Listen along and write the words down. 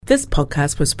This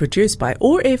podcast was produced by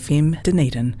OAR FM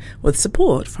Dunedin with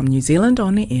support from New Zealand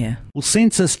On Air. Well,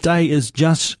 Census Day is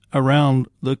just around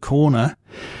the corner.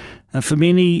 For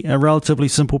many, a relatively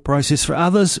simple process. For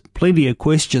others, plenty of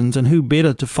questions, and who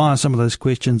better to fire some of those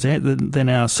questions at than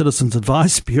our Citizens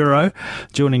Advice Bureau.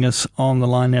 Joining us on the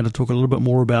line now to talk a little bit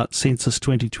more about Census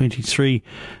 2023,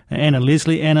 Anna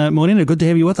Leslie. Anna, morena, good to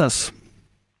have you with us.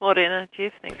 Morena,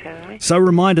 Jeff, thanks for having me. So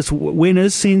remind us, when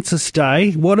is Census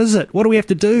Day? What is it? What do we have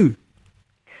to do?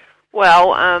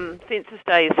 Well, Census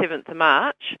Day is 7th of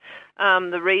March.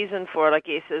 The reason for it, I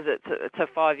guess, is it's a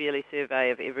 5-yearly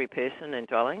survey of every person and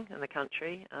dwelling in the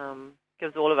country.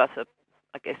 Gives all of us, a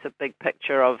big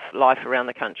picture of life around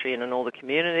the country and in all the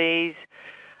communities,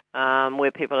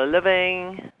 where people are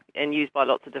living, and used by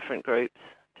lots of different groups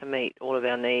to meet all of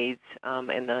our needs.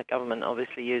 And the government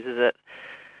obviously uses it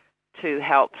to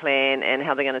help plan and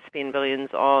how they're going to spend billions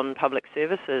on public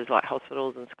services like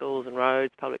hospitals and schools and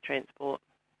roads, public transport.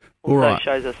 Also right.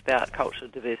 Shows us about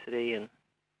cultural diversity and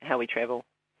how we travel.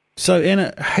 So,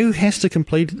 Anna, who has to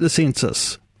complete the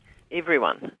census?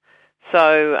 Everyone.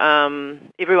 So,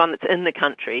 everyone that's in the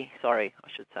country,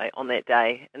 on that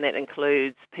day, and that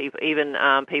includes people, even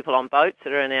people on boats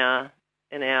that are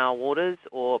in our waters,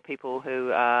 or people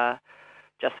who are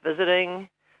just visiting.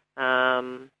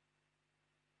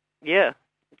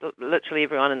 Literally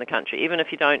everyone in the country. Even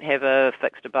if you don't have a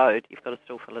fixed abode, you've got to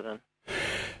still fill it in.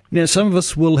 Now, some of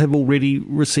us will have already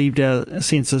received our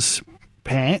census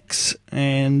packs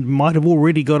and might have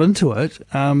already got into it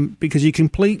because you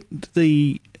complete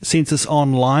the census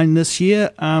online this year,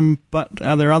 but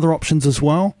are there other options as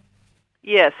well?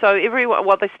 Yeah, so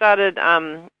they started,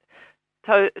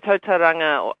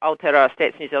 Tautaranga Aotearoa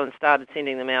Stats New Zealand started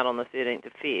sending them out on the 13th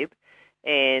of Feb,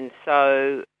 and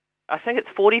so I think it's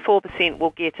 44%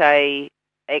 will get a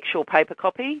actual paper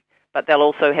copy, but they'll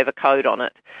also have a code on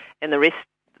it, and the rest,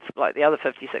 like the other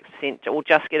 56%, will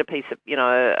just get a piece of,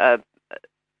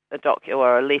 a doc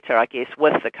or a letter, I guess,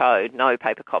 with the code, no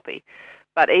paper copy.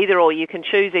 But either or, you can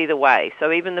choose either way.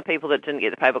 So even the people that didn't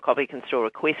get the paper copy can still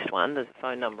request one. There's a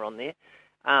phone number on there.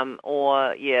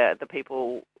 The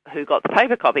people who got the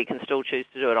paper copy can still choose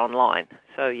to do it online.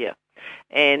 So yeah,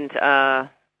 and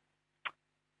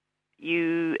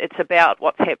it's about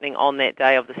what's happening on that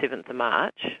day of the 7th of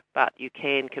March, but you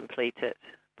can complete it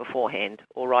beforehand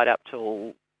or right up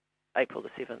till April the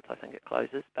 7th, I think it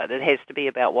closes. But it has to be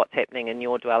about what's happening in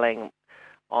your dwelling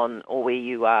or where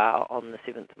you are on the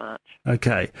 7th of March.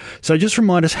 Okay. So just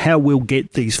remind us how we'll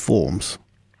get these forms.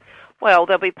 Well,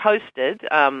 they'll be posted.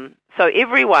 So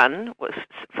everyone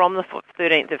from the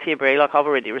 13th of February, like I've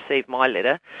already received my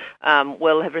letter,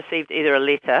 will have received either a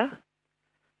letter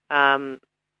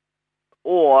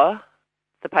or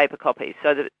the paper copy.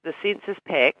 So the census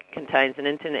pack contains an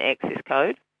internet access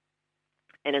code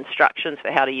and instructions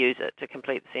for how to use it to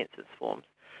complete the census forms.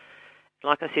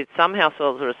 Like I said, some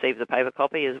households will receive the paper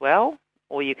copy as well,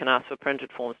 or you can ask for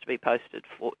printed forms to be posted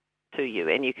to you,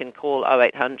 and you can call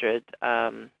 0800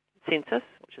 Census,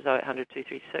 which is 0800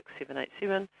 236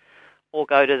 787, or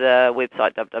go to the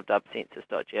website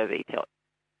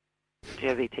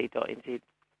www.census.govt.nz.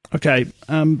 Okay,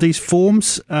 these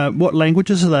forms, what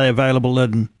languages are they available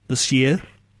in this year?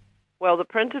 Well, the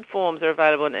printed forms are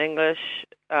available in English,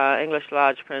 English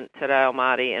large print, Te Reo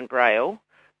Māori, and Braille.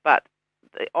 But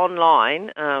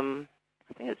online, I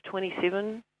think it's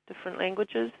 27 different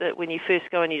languages that when you first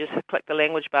go in, you just click the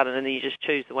language button and then you just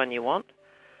choose the one you want.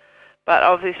 But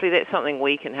obviously that's something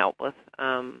we can help with.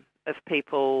 If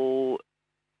people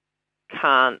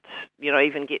can't,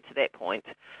 even get to that point,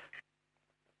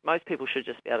 most people should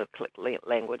just be able to click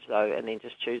language, though, and then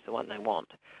just choose the one they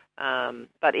want.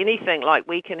 But anything, like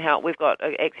we can help. We've got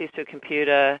access to a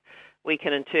computer. We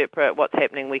can interpret what's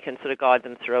happening. We can sort of guide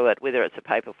them through it, whether it's a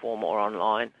paper form or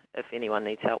online, if anyone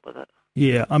needs help with it.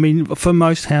 Yeah, I mean, for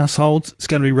most households, it's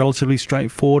going to be relatively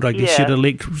straightforward. I guess you'd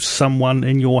elect someone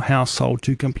in your household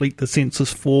to complete the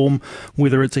census form,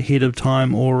 whether it's ahead of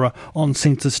time or on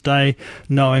census day,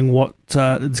 knowing what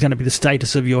is going to be the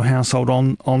status of your household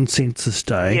on census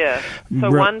day. Yeah, so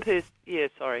one person,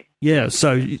 Yeah,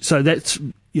 so that's,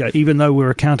 even though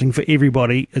we're accounting for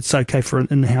everybody, it's okay for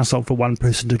in the household for one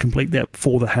person to complete that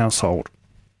for the household.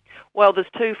 Well, there's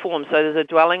two forms. So there's a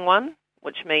dwelling one,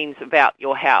 which means about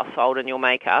your household and your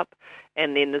makeup,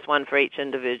 and then there's one for each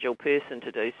individual person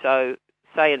to do. So,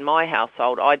 say in my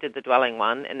household, I did the dwelling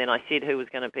one, and then I said who was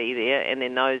going to be there, and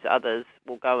then those others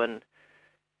will go and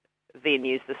then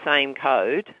use the same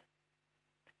code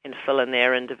and fill in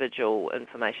their individual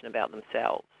information about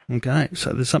themselves. Okay,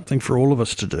 so there's something for all of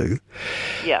us to do.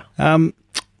 Yeah.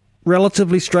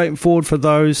 Relatively straightforward for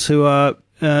those who are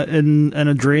in an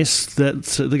address that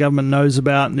the government knows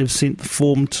about and they've sent the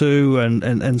form to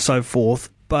and so forth.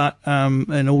 But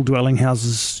in all dwelling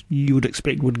houses, you would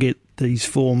expect would get these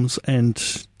forms, and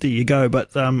there you go.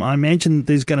 But I imagine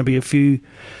there's going to be a few,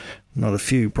 not a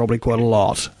few, probably quite a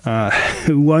lot,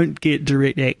 who won't get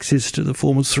direct access to the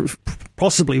forms,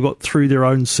 possibly through their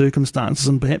own circumstances.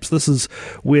 And perhaps this is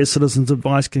where Citizens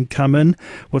Advice can come in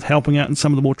with helping out in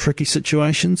some of the more tricky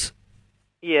situations.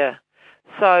 Yeah.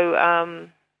 So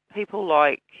people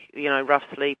like, rough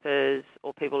sleepers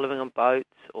or people living on boats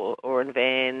or in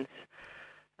vans,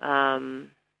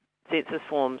 census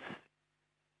forms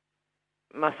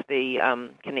must be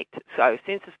connected. So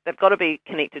they've got to be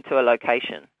connected to a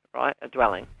location, right, a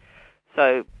dwelling.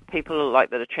 So people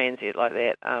like that are transient like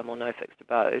that or no fixed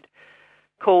abode,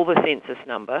 call the census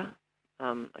number,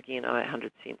 again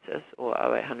 0800 census or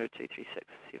 0800 236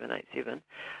 787,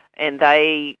 and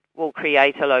they will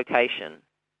create a location,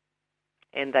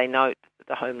 and they note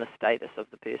the homeless status of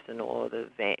the person or the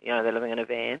van, they're living in a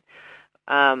van.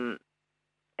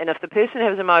 And if the person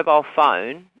has a mobile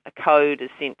phone, a code is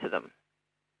sent to them.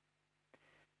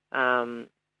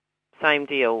 Same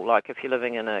deal, like if you're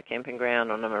living in a camping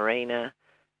ground on a marina,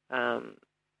 the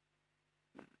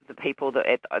people that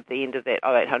at the end of that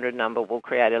 0800 number will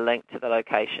create a link to the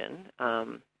location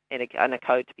and a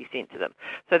code to be sent to them.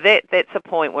 So that's a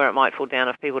point where it might fall down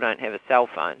if people don't have a cell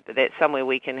phone, but that's somewhere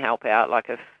we can help out. Like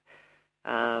if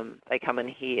they come in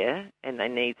here and they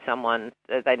need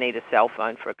a cell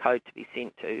phone for a code to be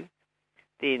sent to,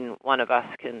 then one of us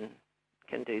can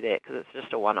do that, because it's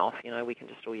just a one-off. We can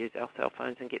just all use our cell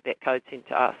phones and get that code sent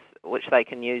to us, which they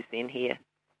can use then here.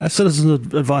 A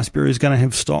Citizens Advice Bureau is going to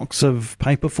have stocks of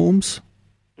paper forms?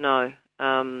 No.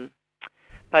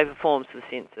 Paper forms for the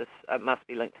census must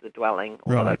be linked to the dwelling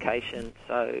or the location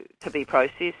to be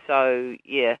processed. So,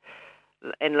 yeah,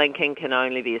 and linking can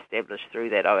only be established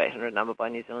through that 0800 number by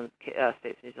New Zealand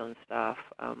Stats New Zealand staff.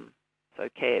 So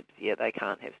cabs, they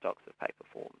can't have stocks of paper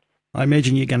forms. I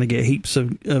imagine you're going to get heaps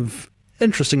of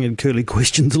interesting and curly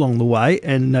questions along the way,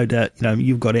 and no doubt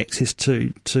you've got access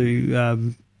to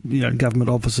government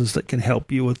officers that can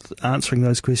help you with answering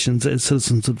those questions at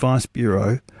Citizens Advice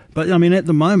Bureau. But at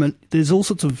the moment there's all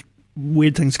sorts of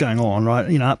weird things going on,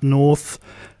 right? Up north,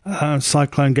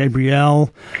 Cyclone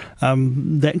Gabrielle,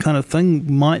 that kind of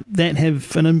thing. Might that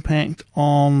have an impact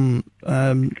on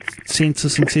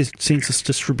census and census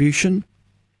distribution?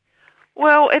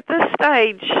 Well, at this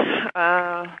stage,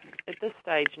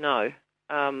 no.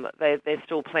 They're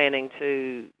still planning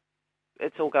to.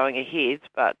 It's all going ahead,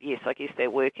 but yes, I guess they're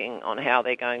working on how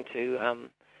they're going to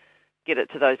get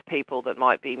it to those people that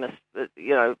might be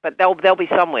But they'll be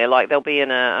somewhere. Like they'll be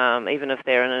in a even if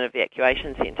they're in an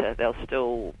evacuation centre, they'll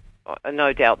still,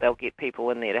 no doubt, they'll get people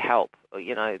in there to help.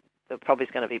 There probably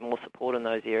is going to be more support in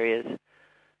those areas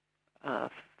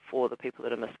for the people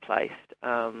that are misplaced.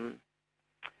 So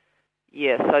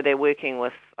they're working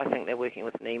with. I think they're working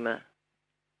with NEMA.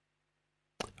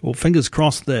 Well, fingers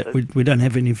crossed that we don't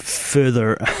have any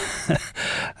further,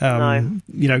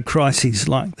 crises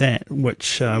like that,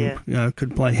 which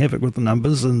could play havoc with the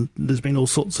numbers. And there's been all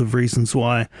sorts of reasons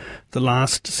why the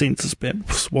last census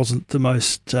perhaps wasn't the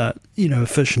most,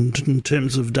 efficient in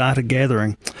terms of data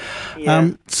gathering.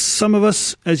 Yeah. Some of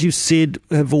us, as you said,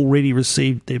 have already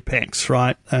received their packs,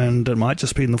 right? And it might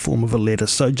just be in the form of a letter.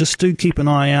 So just do keep an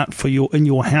eye out for in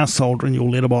your household or in your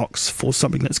letterbox for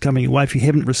something that's coming your way. If you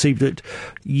haven't received it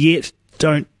yet,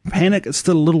 don't panic. It's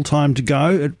still a little time to go.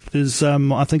 It is,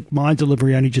 I think my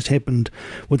delivery only just happened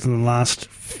within the last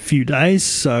few days,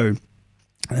 so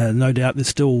no doubt there's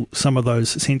still some of those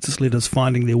census letters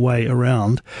finding their way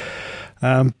around.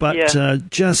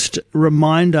 Just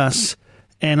remind us,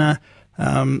 Anna,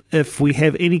 if we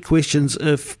have any questions,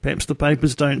 if perhaps the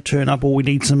papers don't turn up or we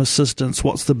need some assistance,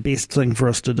 what's the best thing for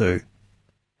us to do?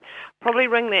 Probably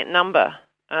ring that number.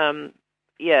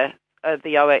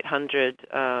 The 0800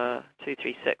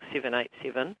 236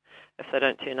 787. If they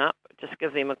don't turn up, just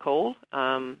give them a call,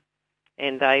 and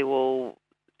they will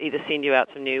either send you out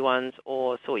some new ones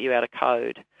or sort you out a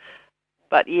code.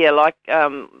 But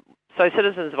so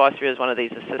Citizens Advice Bureau is one of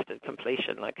these assisted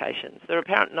completion locations. There are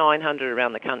about 900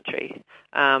 around the country.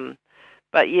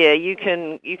 You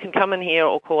can come in here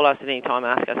or call us at any time,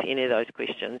 ask us any of those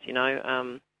questions. We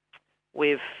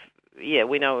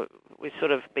know we've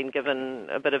sort of been given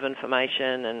a bit of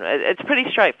information, and it's pretty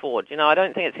straightforward. I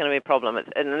don't think it's going to be a problem.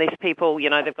 Unless people,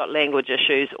 they've got language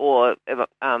issues or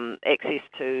access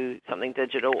to something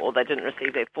digital, or they didn't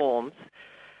receive their forms.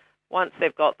 Once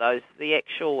they've got those, the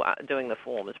actual doing the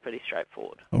form is pretty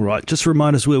straightforward. All right. Just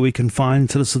remind us where we can find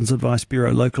Citizens Advice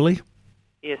Bureau locally.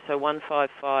 Yeah, so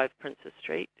 155 Princess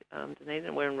Street,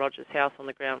 Dunedin. We're in Rogers House on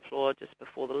the ground floor just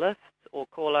before the lifts, or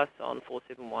call us on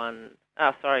 471,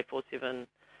 oh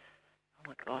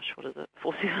my gosh, what is it?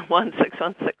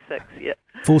 471-6166, yeah.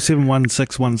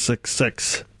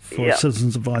 471-6166 for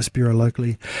Citizens Advice Bureau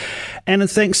locally. Anna,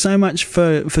 thanks so much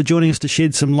for joining us to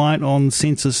shed some light on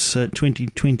Census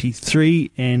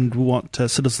 2023 and what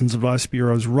Citizens Advice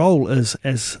Bureau's role is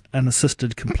as an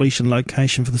assisted completion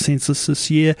location for the census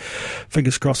this year.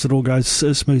 Fingers crossed it all goes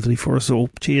smoothly for us all.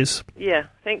 Cheers. Yeah,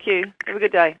 thank you. Have a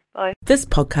good day. Bye. This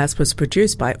podcast was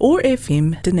produced by OAR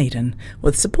FM Dunedin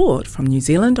with support from New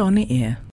Zealand On the Air.